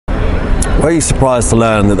Very surprised to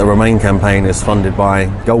learn that the Remain campaign is funded by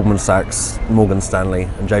Goldman Sachs, Morgan Stanley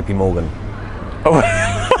and JP Morgan. Oh,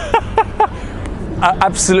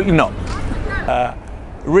 absolutely not.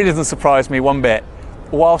 It really doesn't surprise me one bit.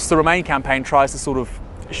 Whilst the Remain campaign tries to sort of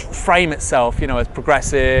frame itself, you know, as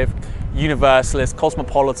progressive, universalist,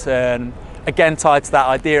 cosmopolitan, again tied to that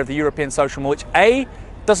idea of the European social model, which A,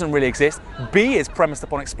 doesn't really exist, B, is premised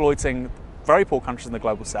upon exploiting very poor countries in the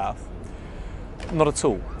global south. Not at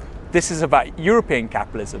all. This is about European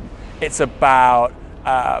capitalism. It's about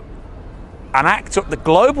an actor at the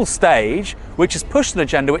global stage which has pushed an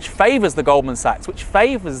agenda which favours the Goldman Sachs, which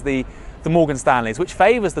favours the Morgan Stanleys, which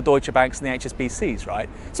favours the Deutsche Banks and the HSBCs, right?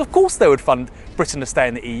 So of course they would fund Britain to stay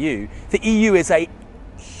in the EU. The EU is a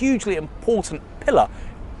hugely important pillar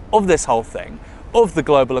of this whole thing, of the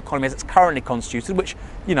global economy as it's currently constituted, which,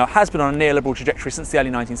 you know, has been on a neoliberal trajectory since the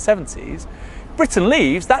early 1970s. Britain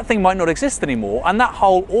leaves, that thing might not exist anymore, and that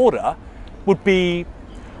whole order would be,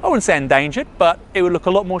 I wouldn't say endangered, but it would look a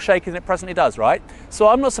lot more shaky than it presently does, right? So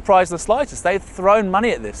I'm not surprised in the slightest. They've thrown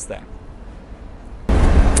money at this thing.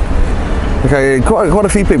 Okay, quite a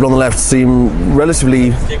few people on the left seem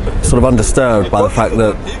relatively sort of undisturbed by the fact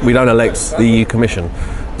that we don't elect the EU Commission.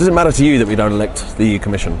 Does it matter to you that we don't elect the EU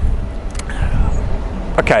Commission?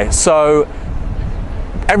 Okay, so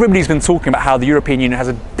everybody's been talking about how the European Union has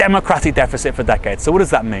a democratic deficit for decades. So what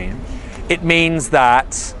does that mean? It means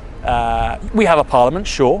that we have a parliament,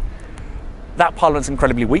 sure. That parliament's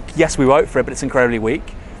incredibly weak. Yes, we vote for it, but it's incredibly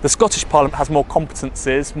weak. The Scottish Parliament has more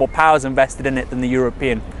competences, more powers invested in it than the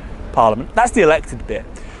European Parliament. That's the elected bit.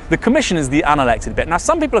 The Commission is the unelected bit. Now,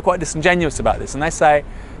 some people are quite disingenuous about this, and they say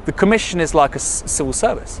the Commission is like a civil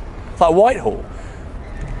service. It's like Whitehall.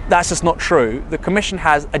 That's just not true. The Commission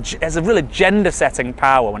has a real agenda-setting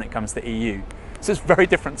power when it comes to the EU. So it's very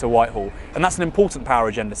different to Whitehall, and that's an important power,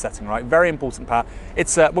 agenda setting, right? Very important power.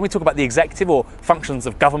 It's when we talk about the executive or functions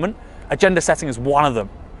of government, agenda setting is one of them,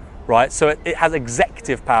 right? So it has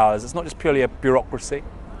executive powers. It's not just purely a bureaucracy.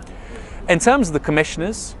 In terms of the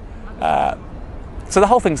commissioners, so the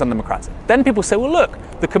whole thing's undemocratic. Then people say, well, look,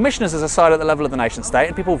 the commissioners is assigned at the level of the nation state,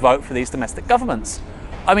 and people vote for these domestic governments.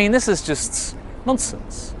 I mean, this is just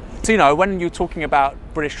nonsense. So, you know, when you're talking about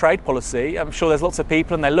British trade policy, I'm sure there's lots of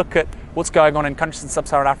people and they look at what's going on in countries in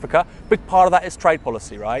sub-Saharan Africa. Big part of that is trade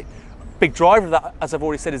policy, right? Big driver of that, as I've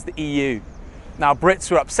already said, is the EU. Now, Brits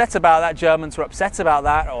who are upset about that, Germans who are upset about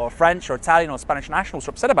that, or French or Italian or Spanish nationals who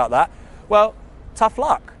are upset about that, well, tough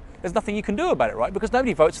luck. There's nothing you can do about it, right? Because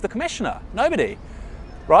nobody votes for the commissioner. Nobody,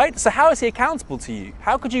 right? So how is he accountable to you?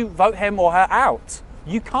 How could you vote him or her out?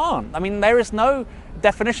 You can't. I mean, there is no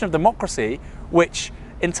definition of democracy which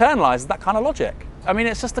internalises that kind of logic. I mean,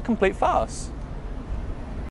 it's just a complete farce.